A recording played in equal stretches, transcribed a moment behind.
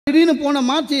திடீர்னு போன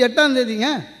மார்ச் 8ஆம் தேதிங்க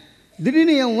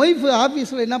திடீர்னு என் ஒய்ஃபு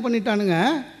ஆஃபீஸில் என்ன பண்ணிட்டானுங்க,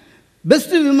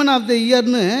 பெஸ்ட் விமன் ஆஃப் த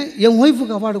இயர்னு என்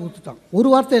ஒய்ஃபுக்கு அவார்டு கொடுத்துட்டான். ஒரு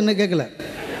வார்த்தை என்ன கேட்கல.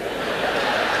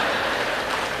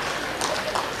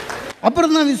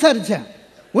 அப்புறம் தான் விசாரித்தேன்.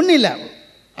 ஒன்றும் இல்லை,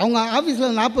 அவங்க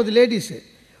ஆஃபீஸில் 40 லேடிஸு,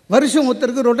 வருஷம்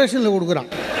ஒருத்தருக்கு ரொட்டேஷனில்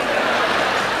கொடுக்குறான்.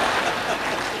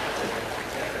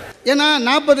 ஏன்னா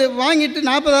 40 வாங்கிட்டு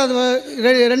 40வது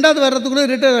 2வது வர்றதுக்குள்ளே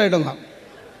ரிட்டையர் ஆகிடுங்க.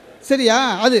 சரியா?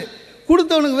 அது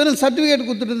கொடுத்தவனுக்கு வெறும் சர்டிஃபிகேட்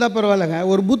கொடுத்துட்டு இருந்தால் பரவாயில்லைங்க,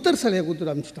 ஒரு புத்தர் சிலையை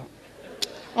கொடுத்துட்டு அனுப்பிச்சிட்டான்.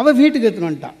 அவன் வீட்டுக்கு எடுத்துன்னு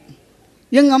வந்துட்டான்.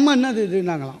 எங்கள் அம்மா என்னது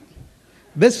இதுனாங்களாம்,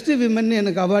 பெஸ்ட்டு விமன்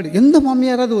எனக்கு அவார்டு. எந்த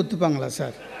மாமியாராவது ஒத்துப்பாங்களா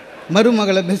சார்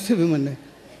மருமகளை பெஸ்ட்டு விமன்னு?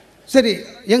 சரி,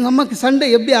 எங்கள் அம்மாவுக்கு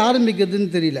சண்டை எப்படி ஆரம்பிக்கிறதுன்னு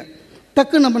தெரியல.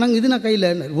 டக்குன்னு நம்ம நாங்கள் இது நான் கையில்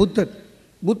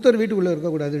புத்தர் வீட்டுக்குள்ளே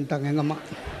இருக்கக்கூடாதுன்ட்டாங்க எங்கள் அம்மா.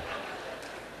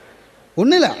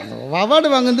 ஒன்றும் இல்லை, அவார்டு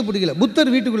வாங்கினது பிடிக்கல,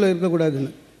 புத்தர் வீட்டுக்குள்ளே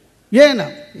இருக்கக்கூடாதுன்னு. ஏன்னா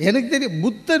எனக்கு தெரியும்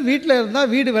புத்தர் வீட்டில் இருந்தால்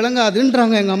வீடு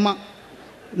விளங்காதுன்றாங்க எங்கள் அம்மா.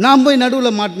 நான் போய்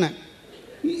நடுவில் மாட்டினேன்.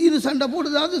 இது சண்டை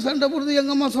போடுது, அது சண்டை போடுது.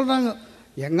 எங்கள் அம்மா சொல்கிறாங்க,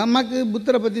 எங்கள் அம்மாவுக்கு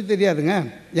புத்தரை பற்றி தெரியாதுங்க.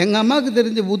 எங்கள் அம்மாவுக்கு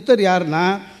தெரிஞ்ச புத்தர் யாருன்னா,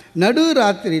 நடு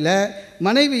ராத்திரியில்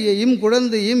மனைவியையும்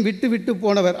குழந்தையும் விட்டு விட்டு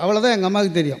போனவர், அவ்வளோதான் எங்கள்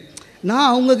அம்மாவுக்கு தெரியும். நான்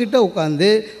அவங்கக்கிட்ட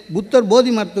உட்காந்து புத்தர் போதி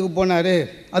மரத்துக்கு போனார்,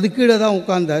 அது கீழே தான்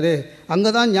உட்காந்தார், அங்கே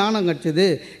தான் ஞானம் கிடச்சிது,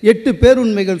 8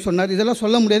 பேருண்மைகள் சொன்னார், இதெல்லாம்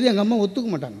சொல்ல முடியாது. எங்கள் அம்மா ஒத்துக்க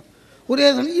மாட்டாங்க. ஒரே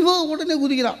இவன் உடனே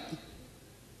குதிக்கிறான்,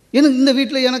 எனக்கு இந்த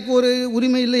வீட்டில் எனக்கு ஒரு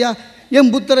உரிமை இல்லையா, என்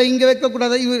புத்தரை இங்கே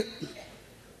வைக்கக்கூடாதா? இவர்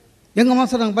எங்கள் அம்மா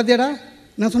சொன்னாங்க, பார்த்தியாடா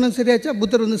நான் சொன்னது சரியாச்சா,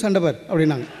 புத்தர் வந்து சண்டைப்பார்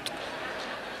அப்படின்னாங்க.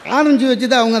 ஆரம்பிச்சு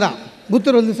வச்சுது அவங்க தான்,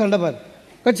 புத்தர் வந்து சண்டைப்பார்.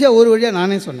 கட்சியாக ஒரு வழியாக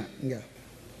நானே சொன்னேன், இங்கே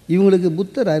இவங்களுக்கு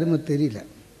புத்தர் அருமை தெரியல,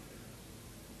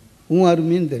 உன்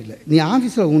அருமைன்னு தெரியல. நீ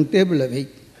ஆஃபீஸில் உன் டேபிளில் வை,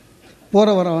 போகிற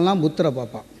வரவெல்லாம் புத்தரை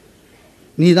பார்ப்பான்,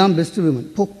 நீ தான் பெஸ்ட்டு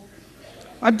விமன், போ.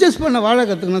 அட்ஜஸ்ட் பண்ண வாழ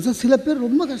கற்றுக்கணும் சார். சில பேர்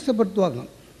ரொம்ப கஷ்டப்படுத்துவாங்க.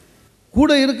 கூட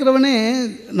இருக்கிறவனே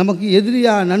நமக்கு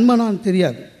எதிரியா நண்பனான்னு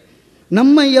தெரியாது.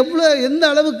 நம்ம எந்த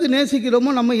அளவுக்கு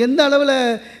நேசிக்கிறோமோ, நம்ம எந்த அளவில்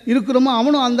இருக்கிறோமோ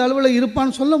அவனும் அந்த அளவில்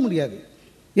இருப்பான்னு சொல்ல முடியாது.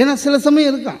 ஏன்னா சில சமயம்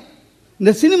இருக்கான்,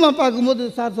 இந்த சினிமா பார்க்கும்போது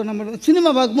சார் சொன்ன மாதிரி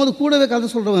சினிமா பார்க்கும்போது கூடவே கதை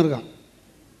சொல்கிறவன் இருக்கான்.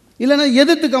 இல்லைன்னா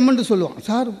எதிர்த்து கமெண்ட்டு சொல்லுவான்,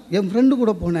 சார் என் ஃப்ரெண்டு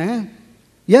கூட போனேன்,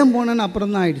 ஏன் போனேன்னு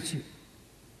அப்புறம் தான் ஆயிடுச்சு.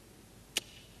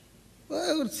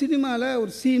 ஒரு சினிமாவில்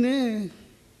ஒரு சீனு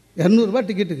 200 ரூபா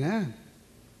டிக்கெட்டுங்க.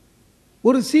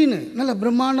 ஒரு சீனு நல்ல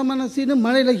பிரம்மாண்டமான சீனு,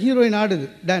 மழையில் ஹீரோயின் ஆடுது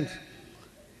டான்ஸ்.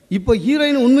 இப்போ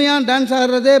ஹீரோயின் உண்மையாக டான்ஸ்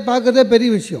ஆடுறதே பார்க்குறதே பெரிய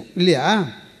விஷயம் இல்லையா?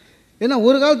 ஏன்னா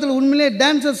ஒரு காலத்தில் உண்மையிலே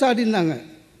டான்ஸர்ஸ் ஆடிருந்தாங்க,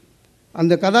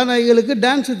 அந்த கதாநாயகிகளுக்கு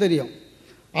டான்ஸு தெரியும்.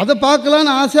 அதை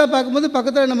பார்க்கலான்னு ஆசையாக பார்க்கும்போது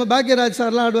பக்கத்தில் நம்ம பாக்கியராஜ்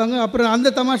சார்லாம் ஆடுவாங்க, அப்புறம்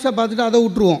அந்த தமாஷா பார்த்துட்டு அதை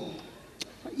விட்டுருவோம்.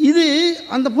 இது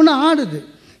அந்த பொண்ணு ஆடுது.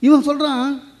 இவன் சொல்கிறான்,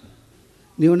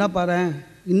 நீ வேணா பாரு,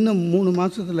 இன்னும் 3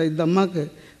 மாதத்தில் இந்த அம்மாவுக்கு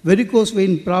வெரிகோஸ்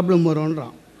வெயின் ப்ராப்ளம்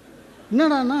வரும்ன்றான்.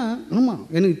 என்னடானா, ஆமாம்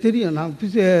எனக்கு தெரியும், நான்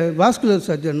வாஸ்குலர்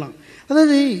சர்ஜன் தான்.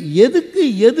 அதாவது எதுக்கு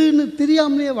எதுன்னு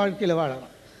தெரியாமலே வாழ்க்கையில்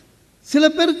வாழலாம். சில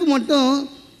பேருக்கு மட்டும்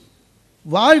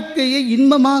வாழ்க்கையை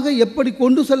இன்பமாக எப்படி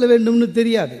கொண்டு செல்ல வேண்டும்னு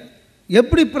தெரியாது.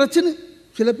 எப்படி பிரச்சனை,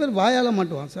 சில பேர் வாயால்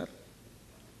மாட்டுவான் சார்,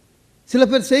 சில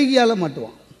பேர் செய்கையால்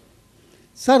மாட்டுவான்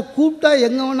சார். கூப்பிட்டா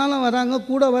எங்கே வேணாலும் வராங்க,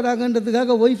 கூட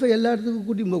வராங்கன்றதுக்காக ஒய்ஃபை எல்லா இடத்துக்கும்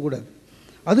கூட்டின்னு போகக்கூடாது.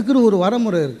 அதுக்குன்னு ஒரு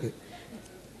வரமுறை இருக்குது.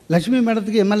 லட்சுமி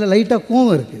மேடத்துக்கு என் மேலே லைட்டாக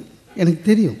கோவம் இருக்குது, எனக்கு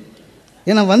தெரியும்.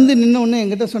 ஏன்னா வந்து நின்ன உடனே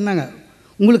என்கிட்ட சொன்னாங்க,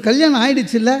 உங்களுக்கு கல்யாணம்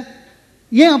ஆகிடுச்சு இல்லை,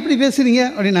 ஏன் அப்படி பேசுகிறீங்க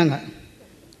அப்படின்னாங்க.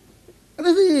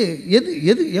 அதாவது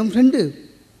எது என் ஃப்ரெண்டு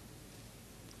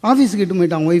ஆஃபீஸுக்கு இட்டு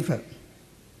போயிட்டான் ஒய்ஃபை.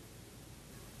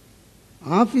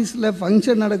 ஆஃபீஸில்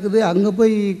ஃபங்க்ஷன் நடக்குது, அங்கே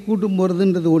போய் கூட்டும்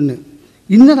போகிறதுன்றது ஒன்று,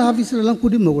 இன்னொரு ஆஃபீஸ்லலாம்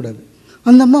கூட்டின்னு போகக்கூடாது.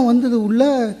 அந்த அம்மா வந்தது உள்ளே,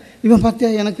 இவன் பார்த்தியா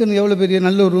எனக்குன்னு எவ்வளோ பெரிய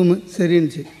நல்ல ஒரு ரூமு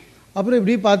சரின்னுச்சு. அப்புறம்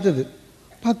இப்படி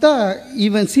பார்த்தா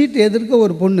இவன் சீட்டு எதிர்க்க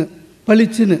ஒரு பொண்ணு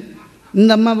பளிச்சுன்னு,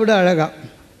 இந்த அம்மா விட அழகா.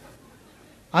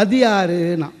 அது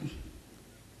யாருன்னா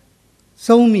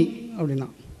சௌமி அப்படின்னா.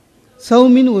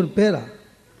 சௌமின்னு ஒரு பேரா?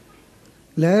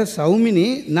 இல்லை சௌமினி,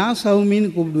 நான் சௌமின்னு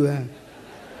கூப்பிடுவேன்.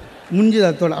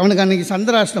 முடிஞ்சதத்தோட அவனுக்கு அன்றைக்கி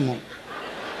சந்திராஷ்டமம்.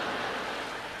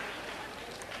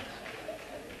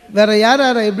 வேறு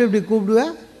யாரை எப்படி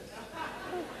கூப்பிடுவேன்?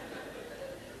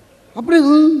 அப்படியே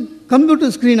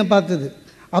கம்ப்யூட்டர் ஸ்க்ரீனை பார்த்தது.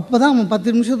 அப்போ தான் அவன்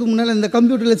 10 நிமிஷத்துக்கு முன்னால் இந்த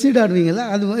கம்ப்யூட்டரில் சீட் ஆடுவீங்களா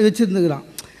அது வச்சுருந்துக்கிறான்.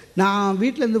 நான்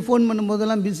வீட்டிலேருந்து ஃபோன்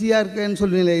பண்ணும்போதெல்லாம் பிஸியாக இருக்கேன்னு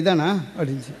சொல்லுவீங்களே, இதானா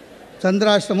அப்படின்ச்சு.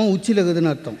 சந்திராஷ்டமம் உச்சியில்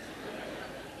இருக்குதுன்னு அர்த்தம்.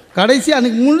 கடைசியாக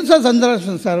அன்றைக்கி முழுசாக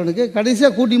சந்திராஷ்டம் சார் அவனுக்கு.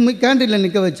 கடைசியாக கூட்டி போய் கேன்டீனில்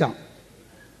நிற்க வச்சான்.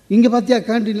 இங்கே பார்த்தியா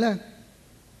கேன்டீனில்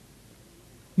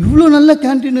இவ்வளோ நல்ல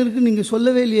கேன்டீன் இருக்குது, நீங்கள்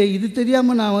சொல்லவே இல்லையே, இது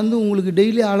தெரியாமல் நான் வந்து உங்களுக்கு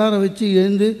டெய்லி அலாரம் வச்சு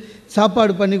எழுந்து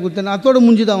சாப்பாடு பண்ணி கொடுத்தேன். அதோட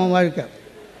முடிஞ்சுது அவன் வாழ்க்கை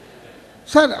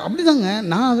சார். அப்படி தாங்க,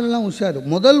 நான் அதிலலாம் உஷார்.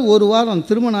 முதல் 1 வாரம்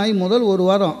திருமணம் ஆகி முதல் 1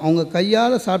 வாரம் அவங்க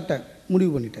கையால் சாப்பிட்டேன்,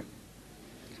 முடிவு பண்ணிட்டேன்.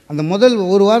 அந்த முதல்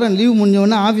ஒரு வாரம் லீவ்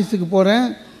முடிஞ்சவொடனே ஆஃபீஸுக்கு போகிறேன்,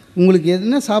 உங்களுக்கு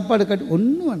எதுனா சாப்பாடு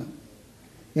ஒன்றும் வேணாம்,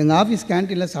 எங்கள் ஆஃபீஸ்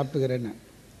கேன்டீனில் சாப்பிட்டுக்கிறேன்னு.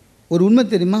 ஒரு உண்மை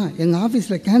தெரியுமா, எங்கள்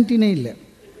ஆஃபீஸில் கேன்டீனே இல்லை.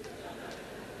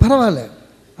 பரவாயில்ல,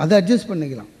 அதை அட்ஜஸ்ட்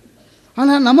பண்ணிக்கலாம்.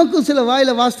 ஆனால் நமக்கும் சில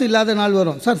வாயில் வாஸ்து இல்லாத நாள்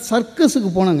வரும். சார் சர்க்கஸுக்கு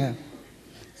போனேங்க,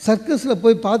 சர்க்கஸில்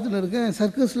போய் பார்த்துட்டு இருக்கேன்.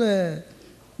 சர்க்கஸில்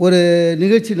ஒரு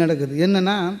நிகழ்ச்சி நடக்குது.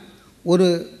 என்னென்னா,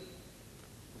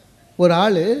 ஒரு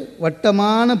ஆள்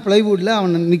வட்டமான ப்ளைவுட்டில்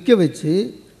அவனை நிற்க வச்சு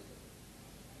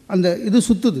அந்த இது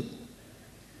சுற்றுது.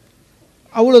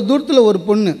 அவ்வளோ தூரத்தில் ஒரு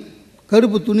பொண்ணு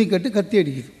கருப்பு துணி கட்டி கத்தி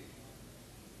அடிக்குது.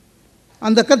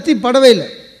 அந்த கத்தி படவே இல்லை.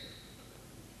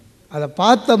 அதை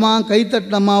பார்த்தோமா,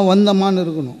 கைத்தட்டினமா, வந்தமான்னு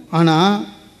இருக்கணும்.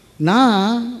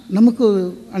 ஆனால் நமக்கு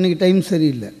அன்றைக்கி டைம்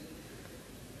சரியில்லை.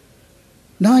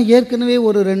 நான் ஏற்கனவே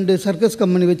ஒரு 2 சர்க்கஸ்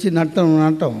கம்பெனி வச்சு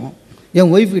நடத்தம்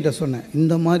என் ஒய்ஃப்கிட்ட சொன்னேன்,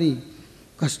 இந்த மாதிரி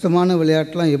கஷ்டமான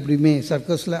விளையாட்டெலாம் எப்படியுமே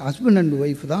சர்க்கஸில் ஹஸ்பண்ட் அண்ட்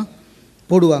ஒய்ஃப் தான்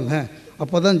போடுவாங்க,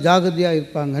 அப்போ தான் ஜாகிரதையாக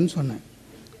இருப்பாங்கன்னு சொன்னேன்.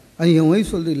 அது என்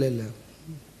ஒய்ஃப் சொல்லுது,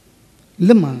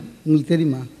 இல்லைம்மா உங்களுக்கு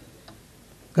தெரியுமா,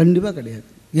 கண்டிப்பாக கிடையாது.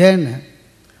 ஏன்னு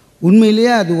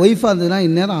உண்மையிலேயே அது ஒய்ஃபாக இருந்ததுன்னா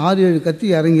இந்நேரம் 6-7 கத்தி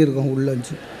இறங்கியிருக்கோம்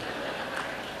உள்ளச்சு.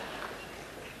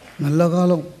 நல்ல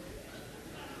காலம்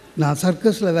நான்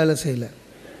சர்க்கஸில் வேலை செய்யலை,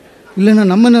 இல்லைன்னா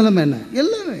நம்ம நிலைமை என்ன?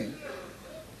 எல்லாமே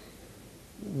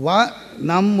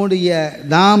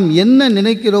நாம் என்ன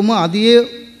நினைக்கிறோமோ அதையே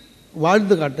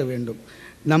வாழ்ந்து காட்ட வேண்டும்.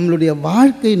 நம்மளுடைய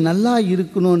வாழ்க்கை நல்லா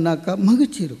இருக்கணும்னாக்கா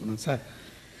மகிழ்ச்சி இருக்கணும். சார்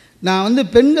நான்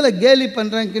பெண்களை கேலி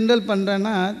பண்ணுறேன், கிண்டல்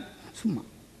பண்ணுறேன்னா சும்மா,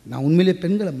 நான் உண்மையிலே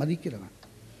பெண்களை மதிக்கிறேன்.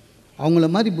 அவங்கள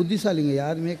மாதிரி புத்திசாலிங்க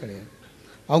யாருமே கிடையாது,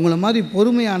 அவங்கள மாதிரி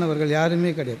பொறுமையானவர்கள்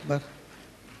யாருமே கிடையாது, பார்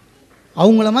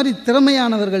அவங்கள மாதிரி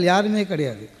திறமையானவர்கள் யாருமே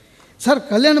கிடையாது. சார்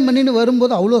கல்யாணம் பண்ணின்னு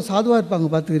வரும்போது அவ்வளோ சாதுவாக இருப்பாங்க,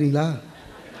 பார்த்துக்கிறீங்களா?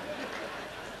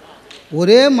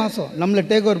 ஒரே மாதம் நம்மளை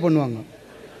டேக் ஓவர் பண்ணுவாங்க,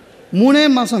 3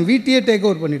 மாதம் வீட்டையே டேக்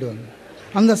ஓவர் பண்ணிவிடுவாங்க.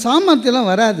 அந்த சாமர்த்தியெல்லாம்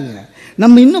வராதுங்க.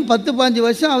 நம்ம இன்னும் 10-15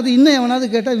 வருஷம் ஆகுது, இன்னும் எவனாவது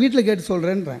கேட்டால் வீட்டில் கேட்டு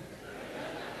சொல்கிறேன்றேன்.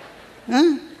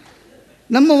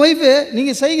 நம்ம ஒய்ஃபு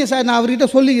நீங்கள் செய்யுங்க சார், நான் அவர்கிட்ட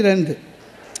சொல்லிக்கிறேன்ட்டு.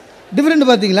 டிஃப்ரெண்ட்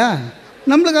பார்த்தீங்களா?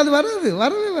 நம்மளுக்கு அது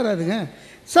வரவே வராதுங்க.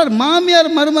 சார் மாமியார்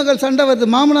மருமகள் சண்டை வருது,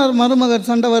 மாமனார் மருமகள்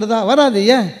சண்டை வருதா? வராது.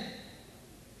 ஏன்?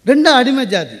 2 அடிமை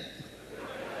ஜாதி,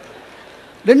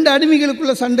 2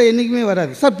 அடிமைகளுக்குள்ள சண்டை என்றைக்குமே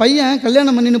வராது. சார் பையன்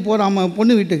கல்யாணம் பண்ணின்னு போகிறான்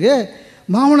பொண்ணு வீட்டுக்கு,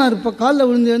 மாமனார் இப்போ காலில்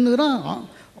விழுந்து எழுந்துக்கிறான்,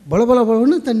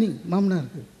 பலபலன்னு தண்ணி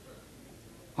மாமனாருக்கு.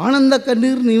 ஆனந்த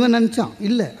கண்ணீர்னு இவன் நினச்சான்,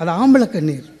 இல்லை அது ஆம்பளை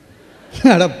கண்ணீர்.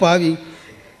 அட பாவி,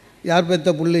 யார் பெற்ற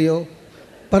பிள்ளையோ,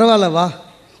 பரவாயில்ல வா,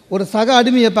 ஒரு சக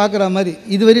அடிமையை பார்க்குற மாதிரி,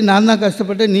 இதுவரை நான் தான்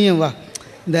கஷ்டப்பட்டேன், நீயும் வா.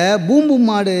 இந்த பூம்பு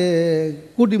மாடு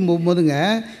கூட்டி போகும்போதுங்க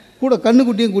கூட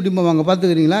கண்ணுக்குட்டியும் கூட்டி போவாங்க,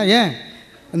 பார்த்துக்கிறீங்களா? ஏன்?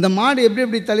 இந்த மாடு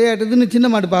எப்படி தலையாட்டுதுன்னு சின்ன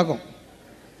மாடு பார்க்கும்,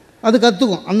 அது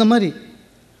கற்றுக்கும். அந்த மாதிரி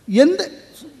எந்த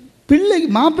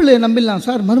மாப்பிள்ளையை நம்பிடலாம்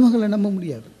சார், மருமகளை நம்ப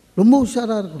முடியாது. ரொம்ப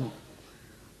உஷாராக இருக்கணும்.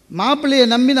 மாப்பிள்ளையை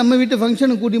நம்பி நம்ம வீட்டு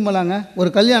ஃபங்க்ஷனுக்கு கூட்டி போகலாங்க. ஒரு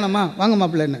கல்யாணமா, வாங்க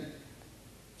மாப்பிள்ளைன்னு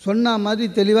சொன்ன மாதிரி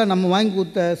தெளிவாக நம்ம வாங்கி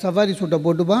கொடுத்த சஃபாரி சூட்டை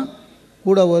போட்டுப்பான்,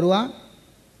 கூட வருவான்,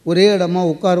 ஒரே இடமா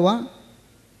உட்காருவான்.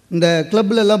 இந்த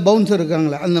கிளப்லெல்லாம் பவுன்சர்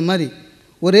இருக்காங்களே அந்த மாதிரி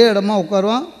ஒரே இடமா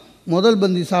உட்காருவான், முதல்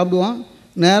பந்தி சாப்பிடுவான்,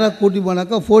 நேராக கூட்டி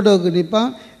போனாக்கா ஃபோட்டோவுக்கு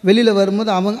நிற்பான். வெளியில்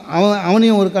வரும்போது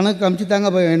அவனையும் ஒரு கணக்கு காமிச்சு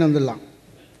தாங்க போய் வாங்கி வந்துடலாம்.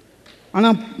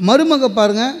 ஆனால் மருமக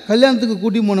பாருங்கள், கல்யாணத்துக்கு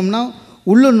கூட்டி போனோம்னா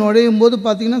உள்ளே நுழையும் போது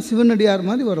பார்த்திங்கன்னா சிவனடியார்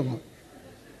மாதிரி வருங்க.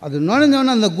 அது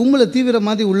நுழைஞ்சோன்னா அந்த கும்பலை தீவிர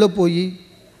மாதிரி உள்ளே போய்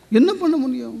என்ன பண்ண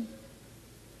முடியும்?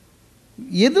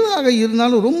 எதுவாக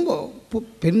இருந்தாலும் ரொம்ப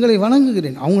பெண்களை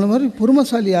வணங்குகிறேன். அவங்கள மாதிரி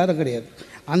பொறுமைசாலி யாரும் கிடையாது.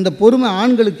 அந்த பொறுமை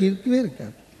ஆண்களுக்கு இருக்கவே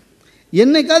இருக்காது.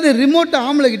 என்னைக்காவது ரிமோட்டை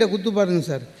ஆம்பளைக்கிட்ட குத்து பாருங்க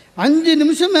சார், 5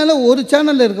 நிமிஷம் மேலே ஒரு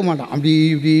சேனலில் இருக்க மாட்டான், அப்படி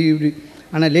இப்படி.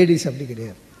 ஆனால் லேடிஸ் அப்படி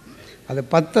கிடையாது. அதை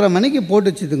 10:30 மணிக்கு போட்டு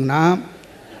வச்சுதுங்கன்னா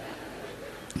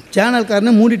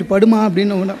சேனல்காரனை மூடிட்டு படுமா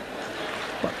அப்படின்னு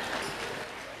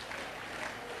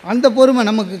அந்த பொறுமை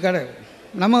நமக்கு கிடையாது.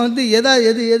 நம்ம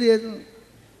எது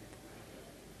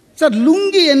சார்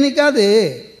லுங்கி என்னைக்காவது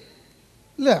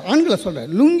இல்லை, ஆண்களை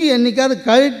சொல்கிறேன், லுங்கி என்னைக்காவது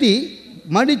கழட்டி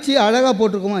மடித்து அழகாக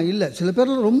போட்டிருக்குமா? இல்லை. சில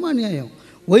பேரில் ரொம்ப அநியாயம்.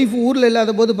 ஒய்ஃப் ஊரில்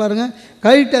இல்லாத போது பாருங்கள்,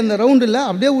 கழட்டி அந்த ரவுண்டில்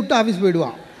அப்படியே விட்டு ஆஃபீஸ்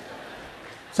போயிடுவான்.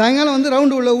 சாயங்காலம்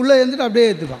ரவுண்டு உள்ளே எழுந்துட்டு அப்படியே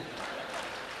ஏற்றுப்பான்.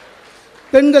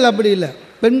 பெண்கள் அப்படி இல்லை.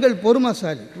 பெண்கள்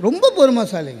பொறுமைசாலி, ரொம்ப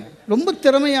பொறுமைசாலிங்க, ரொம்ப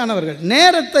திறமையானவர்கள்.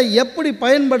 நேரத்தை எப்படி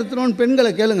பயன்படுத்தணும்னு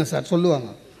பெண்களை கேளுங்க சார், சொல்லுவாங்க.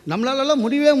 நம்மளாலலாம்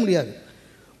முடியவே முடியாது.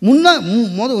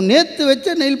 நேற்று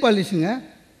வச்ச நெயில் பாலிஷுங்க,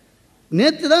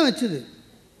 நேற்று தான் வச்சுது.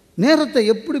 நேரத்தை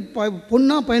எப்படி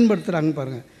பொண்ணாக பயன்படுத்துகிறாங்க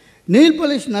பாருங்கள். நெயில்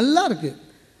பாலிஷ் நல்லா இருக்குது,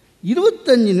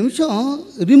 25 நிமிஷம்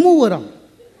ரிமூவராம்,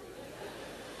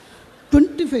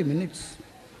 25 மினிட்ஸ்.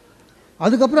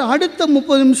 அதுக்கப்புறம் அடுத்த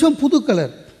 30 நிமிஷம் புது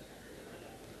கலர்,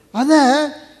 அதை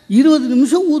 20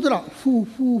 நிமிஷம் ஊதுறான்,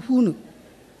 ஃபூன்னு.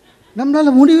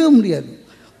 நம்மளால் முடியவே முடியாது.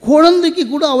 குழந்தைக்கு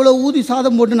கூட அவ்வளோ ஊதி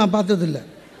சாதம் போட்டு நான் பார்த்ததில்ல.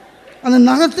 அந்த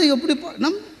நகத்தை எப்படி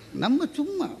நம்ம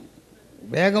சும்மா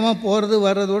வேகமாக போகிறது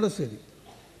வர்றதோடு சரி.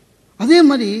 அதே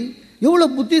மாதிரி எவ்வளோ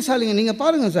புத்திசாலிங்க நீங்கள்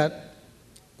பாருங்கள் சார்.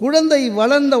 குழந்தை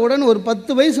வளர்ந்தவுடன் ஒரு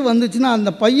 10 வயசு வந்துச்சுன்னா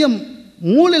அந்த பையன்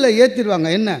மூளையில் ஏற்றிடுவாங்க,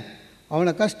 என்ன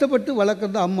அவனை கஷ்டப்பட்டு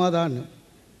வளர்க்குறது அம்மா தான்.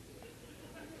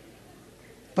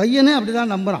 பையனே அப்படி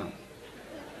தான் நம்புகிறான்.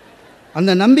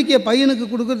 அந்த நம்பிக்கையை பையனுக்கு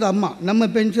கொடுக்குறது அம்மா. நம்ம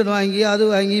பென்ஷன் வாங்கி அது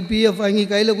வாங்கி பிஎஃப் வாங்கி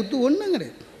கையில் கொடுத்து ஒன்றும்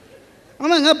கிடையாது.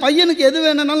 ஆமாங்க, பையனுக்கு எது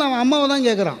வேணும்னாலும் அவன் அம்மாவை தான்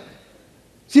கேட்குறான்.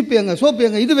 சிப்பி எங்க, சோப்பு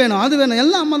எங்க, இது வேணும் அது வேணும்,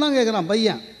 எல்லாம் அம்மா தான் கேட்குறான்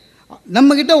பையன்.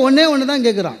 நம்மக்கிட்ட ஒன்று தான்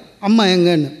கேட்குறான், அம்மா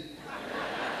எங்கன்னு.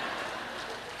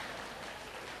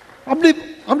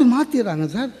 அப்படி மாற்றிடுறாங்க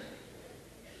சார்.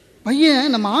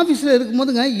 பையன் நம்ம ஆஃபீஸில்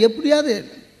இருக்கும்போதுங்க எப்படியாவது,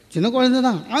 சின்ன குழந்தை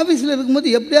தான், ஆஃபீஸில் இருக்கும்போது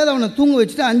எப்படியாவது அவனை தூங்க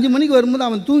வச்சுட்டு 5 மணிக்கு வரும்போது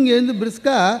அவன் தூங்கி எழுந்து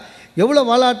பிரிஸ்காக எவ்வளோ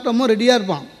வாலாட்டமோ ரெடியாக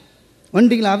இருப்பான்.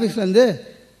 வந்துட்டிங்களா ஆஃபீஸ்லேருந்து,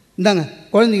 இந்தாங்க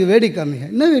குழந்தைக்கு வேடிக்கை காமிங்க.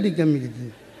 என்ன வேடிக்கை காமிக்குது?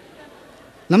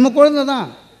 நம்ம குழந்தை தான்.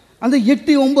 அந்த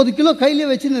 8-9 கிலோ கையிலே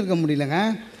வச்சுன்னு இருக்க முடியலங்க.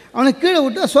 அவனை கீழே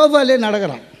விட்டு சோஃபாலே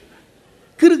நடக்கிறான்,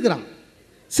 கிறுக்கிறான்.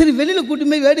 சரி வெளியில் கூட்டி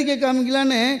போய் வேடிக்கை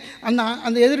காமிக்கலான்னு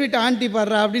அந்த எதிர் வீட்டை ஆண்டி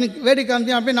பாடுறா அப்படின்னு வேடிக்கை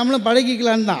காமிச்சான். அப்படியே நம்மளும்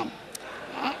பழகிக்கலான்னு தான்.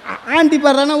 ஆண்டி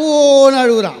பாடுறான்னா ஓன்னு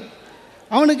அழுகுறான்.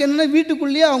 அவனுக்கு என்னென்னா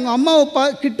வீட்டுக்குள்ளேயே அவங்க அம்மாவை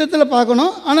கிட்டத்தில்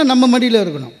பார்க்கணும், ஆனால் நம்ம மடியில்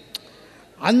இருக்கணும்.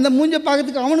 அந்த மூஞ்சை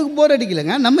பார்க்கறதுக்கு அவனுக்கு போர்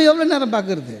அடிக்கலைங்க. நம்ம எவ்வளோ நேரம்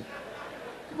பார்க்குறது?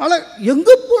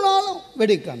 எங்கே போனாலும்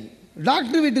வேடிக்கை காமி.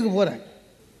 டாக்டர் வீட்டுக்கு போகிறேன்,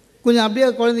 கொஞ்சம் அப்படியே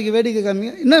குழந்தைக்கு வேடிக்கை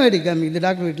காமிங்க. என்ன வேடிக்கை காமிக்குது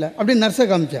டாக்டர் வீட்டில் அப்படின்னு நர்ஸை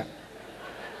காமிச்சேன்.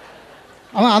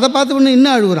 அவன் அதை பார்த்து ஒன்று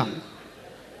இன்னும் அழுகுறான்.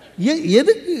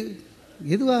 எதுக்கு?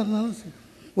 எதுவாக இருந்தாலும் சரி,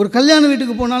 ஒரு கல்யாண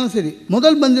வீட்டுக்கு போனாலும் சரி,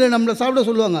 முதல் பந்தியில் நம்மளை சாப்பிட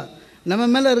சொல்லுவாங்க. நம்ம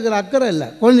மேலே இருக்கிற அக்கறை இல்லை,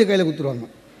 குழந்தை கையில் கொடுத்துருவாங்க.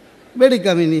 வேடிக்கை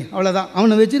காமி நீ, அவ்வளோதான்.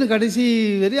 அவனை வச்சுன்னு கடைசி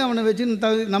வரையும் அவனை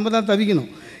வச்சுன்னு நம்ம தான் தவிக்கணும்.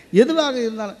 எதுவாக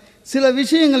இருந்தாலும் சில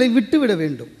விஷயங்களை விட்டு விட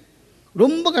வேண்டும்,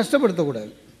 ரொம்ப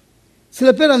கஷ்டப்படுத்தக்கூடாது.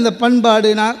 சில பேர் அந்த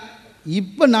பண்பாடு, நான்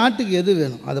இப்போ நாட்டுக்கு எது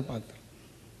வேணும் அதை பார்த்து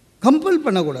கம்பல்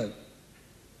பண்ணக்கூடாது.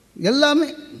 எல்லாமே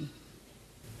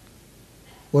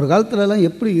ஒரு காலத்துலலாம்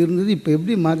எப்படி இருந்தது, இப்போ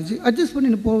எப்படி மாறிச்சு, அட்ஜஸ்ட்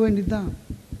பண்ணிட்டு போக வேண்டியது தான்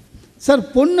சார்.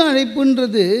 பொண்ணு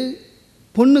அழைப்புன்றது,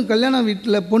 பொண்ணு கல்யாண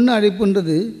வீட்டில் பொண்ணு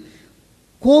அழைப்புன்றது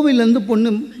கோவிலேருந்து பொண்ணு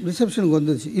ரிசப்ஷனுக்கு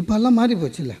வந்துச்சு. இப்போல்லாம் மாறி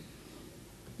போச்சுல்ல.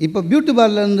 இப்போ பியூட்டி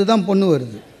பார்லர்லேருந்து தான் பொண்ணு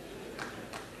வருது.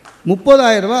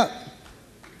 30,000 ரூபா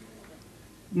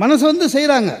மனசு வந்து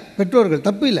செய்கிறாங்க பெற்றோர்கள்,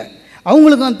 தப்பு இல்லை.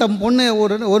 அவங்களுக்கும் தம் பொண்ணை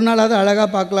ஒரு நாளாவது அழகாக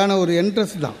பார்க்கலான்னு ஒரு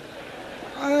இன்ட்ரெஸ்ட் தான்,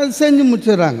 செஞ்சு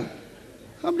முடிச்சிடுறாங்க.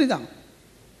 அப்படி தான்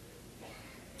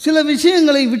சில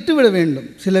விஷயங்களை விட்டுவிட வேண்டும்,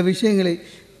 சில விஷயங்களை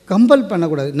கம்பல்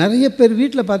பண்ணக்கூடாது. நிறைய பேர்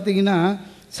வீட்டில் பார்த்தீங்கன்னா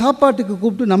சாப்பாட்டுக்கு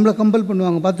கூப்பிட்டு நம்மளை கம்பல்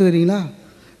பண்ணுவாங்க, பார்த்துக்கிறீங்களா?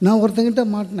 நான் ஒருத்தங்கிட்ட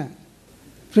மாட்டினேன்,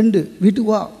 ஃப்ரெண்டு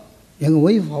வீட்டுக்கு வா, எங்கள்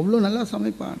ஒய்ஃப் அவ்வளோ நல்லா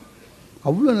சமைப்பான்,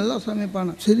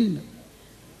 சரின்னு.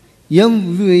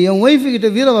 என் ஒய்ஃபுக்கிட்ட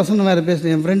வீரவசனம் வேறு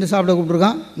பேசினேன். என் ஃப்ரெண்டு சாப்பிட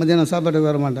கூப்பிட்ருக்கான், மத்தியானம் சாப்பாட்டுக்கு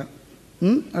வர மாட்டேன்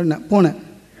அப்படின்னா போனேன்.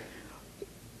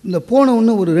 இந்த போன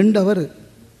ஒன்று ஒரு 2 ஹவர்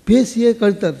பேசியே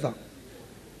கழுத்தான்.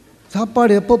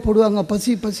 சாப்பாடு எப்போ போடுவாங்க,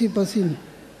 பசின்னு.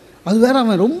 அது வேறு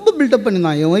அவன் ரொம்ப பில்டப்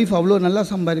பண்ணியிருந்தான், என் ஒய்ஃப் அவ்வளோ நல்லா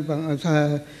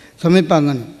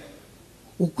சமைப்பாங்கன்னு.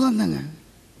 உட்காந்தாங்க,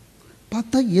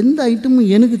 பார்த்தா எந்த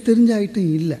ஐட்டமும் எனக்கு தெரிஞ்ச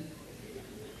ஐட்டம் இல்லை.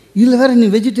 இதில் வேறு நீ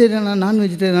வெஜிடேரியனா நான்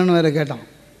வெஜிடேரியனானு வேறு கேட்டான்.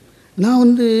 நான்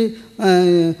வந்து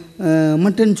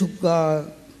மட்டன் சுக்கா,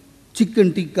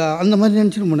 சிக்கன் டிக்கா அந்த மாதிரி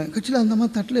நினச்சிட்டு போனேன். கட்சியில் அந்த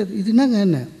மாதிரி தட்டில் இது என்னங்க,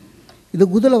 என்ன இது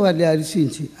குதிரைவாலி அரிசி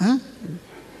இருந்துச்சு.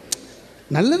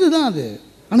 நல்லது தான் அது,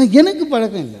 ஆனால் எனக்கு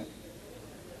பழக்கம் இல்லை.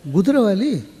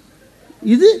 குதிரைவாலி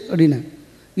இது அப்படின்னா,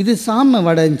 இது சாமை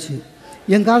வடைஞ்சி,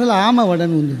 என் காதில் ஆமை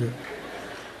வடைன்னு வந்தது.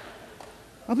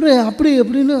 அப்புறம்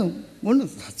அப்படின்னு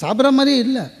ஒன்றும் சாப்பிட்ற மாதிரியே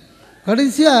இல்லை.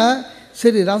 கடைசியாக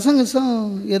சரி ரசம்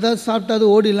ஏதாவது சாப்பிட்டாது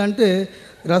ஓடிடலான்ட்டு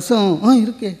ரசம்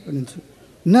இருக்கே அப்படின்ச்சு.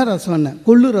 என்ன ரசம்? என்ன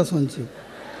கொள்ளு ரசம் வந்துச்சு.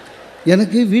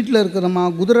 எனக்கு வீட்டில் இருக்கிறோமா,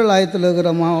 குதிரை லாயத்தில்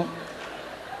இருக்கிறோமா,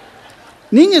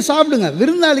 நீங்கள் சாப்பிடுங்க,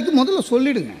 விருந்தாளிக்கு முதல்ல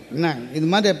சொல்லிவிடுங்க, என்ன இது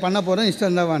மாதிரி பண்ண போகிறேன், இஷ்டம்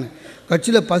இருந்தாவான்னு.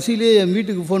 கட்சியில் பசியிலே என்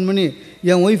வீட்டுக்கு ஃபோன் பண்ணி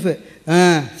என் ஒய்ஃபு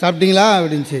சாப்பிட்டீங்களா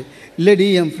அப்படின்ச்சு. இல்லடி,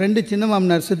 என் ஃப்ரெண்டு சின்ன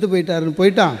மாமனார் செத்து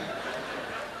போயிட்டான்,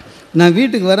 நான்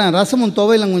வீட்டுக்கு வரேன், ரசமும்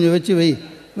துவையெல்லாம் கொஞ்சம் வச்சு வை.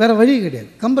 வேறு வழி கிடையாது,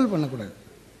 கம்பல் பண்ணக்கூடாது.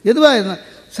 எதுவாக இருந்தால்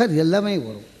சார் எல்லாமே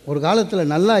வரும். ஒரு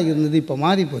காலத்தில் நல்லா இருந்தது, இப்போ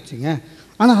மாறி போச்சுங்க.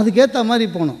 ஆனால் அதுக்கேற்ற மாதிரி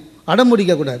போகணும்,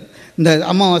 அடம்பிடிக்கக்கூடாது. இந்த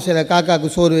அமாவாசையில்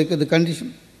காக்காவுக்கு சோறு வைக்கிறது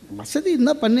கண்டிஷன், வசதி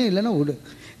இருந்தால் பண்ணே, இல்லைன்னா விடு.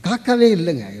 காக்காவே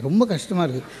இல்லைங்க, ரொம்ப கஷ்டமாக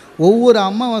இருக்குது. ஒவ்வொரு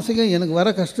அமாவாசைக்கும் எனக்கு வர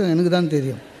கஷ்டம் எனக்கு தான்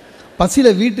தெரியும்.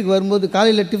 பசியில் வீட்டுக்கு வரும்போது,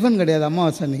 காலையில் டிஃபன் கிடையாது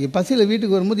அமாவாசை அன்றைக்கி, பசியில்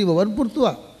வீட்டுக்கு வரும்போது இவள்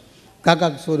வற்புறுத்துவா,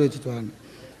 காக்காவுக்கு சோறு வச்சுட்டு வாங்க.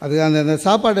 அது அந்த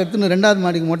சாப்பாடு எடுத்துன்னு 2வது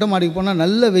மாடிக்கு மொட்டை மாடிக்கு போனால்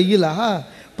நல்ல வெயிலா,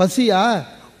 பசியா,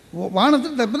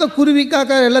 வானத்தில் இப்போ தான் குருவி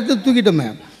காக்கா எல்லாத்தையும் தூக்கிட்டோமே.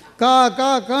 கா கா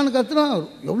கான்னு கத்துறான்.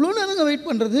 எவ்வளோ நேரங்க வெயிட்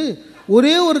பண்ணுறது?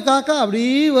 ஒரே ஒரு காக்கா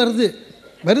அப்படியே வருது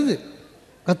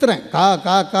கத்துறேன், கா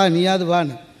கா கா நீயாவது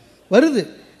வான்னு வருது.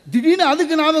 திடீர்னு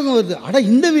அதுக்கு ஞாபகம் வருது, அட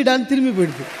இந்த வீடான்னு திரும்பி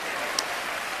போயிடுது.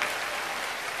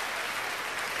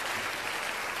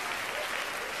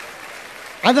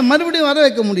 அதை மறுபடியும் வர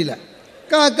வைக்க முடியல,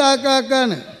 கா கா கா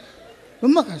கான்னு.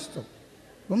 ரொம்ப கஷ்டம்,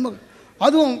 ரொம்ப.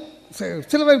 அதுவும்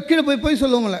சில பேர் கீழே போய்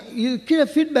சொல்லுவாங்களே, இது கீழே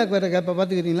ஃபீட்பேக் வேறு கேட்ப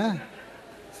பார்த்துக்கிறீங்களா?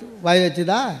 வாய்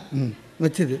வச்சுதா?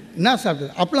 வச்சுது. என்ன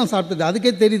சாப்பிட்டது? அப்பளம் சாப்பிட்டது.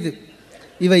 அதுக்கே தெரியுது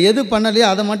இவன் எது பண்ணலையோ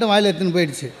அதை மட்டும் வாயில் எடுத்துன்னு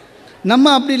போயிடுச்சு.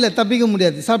 நம்ம அப்படி இல்லை, தப்பிக்க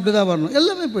முடியாது, சாப்பிட்டு தான் வரணும்.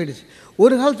 எல்லாமே போயிடுச்சு.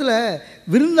 ஒரு காலத்தில்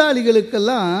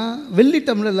விருந்தாளிகளுக்கெல்லாம் வெள்ளி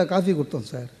டம்ளரில் காஃபி கொடுத்தோம்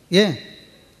சார். ஏன்?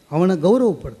 அவனை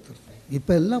கௌரவப்படுத்துறது.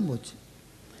 இப்போ எல்லாம் போச்சு.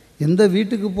 எந்த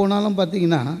வீட்டுக்கு போனாலும்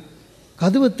பார்த்தீங்கன்னா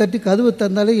கதவை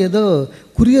தந்தாலே ஏதோ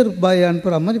குரியர் பாய்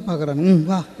அனுப்புகிற மாதிரி பார்க்குறாங்க.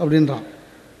 வா அப்படின்றான்.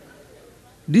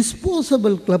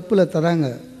 டிஸ்போசபிள் கிளப்பில் தராங்க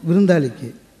விருந்தாளிக்கு.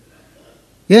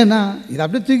 ஏன்னா இதை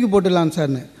அப்படியே தூக்கி போட்டுடலாம்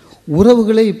சார்னு.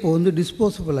 உறவுகளே இப்போ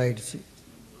டிஸ்போசபிள் ஆகிடுச்சு.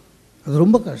 அது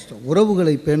ரொம்ப கஷ்டம்.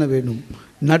 உறவுகளை பேண வேண்டும்,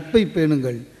 நட்பை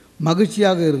பேணுங்கள்,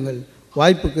 மகிழ்ச்சியாக இருங்கள்.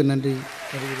 வாய்ப்புக்கு நன்றி.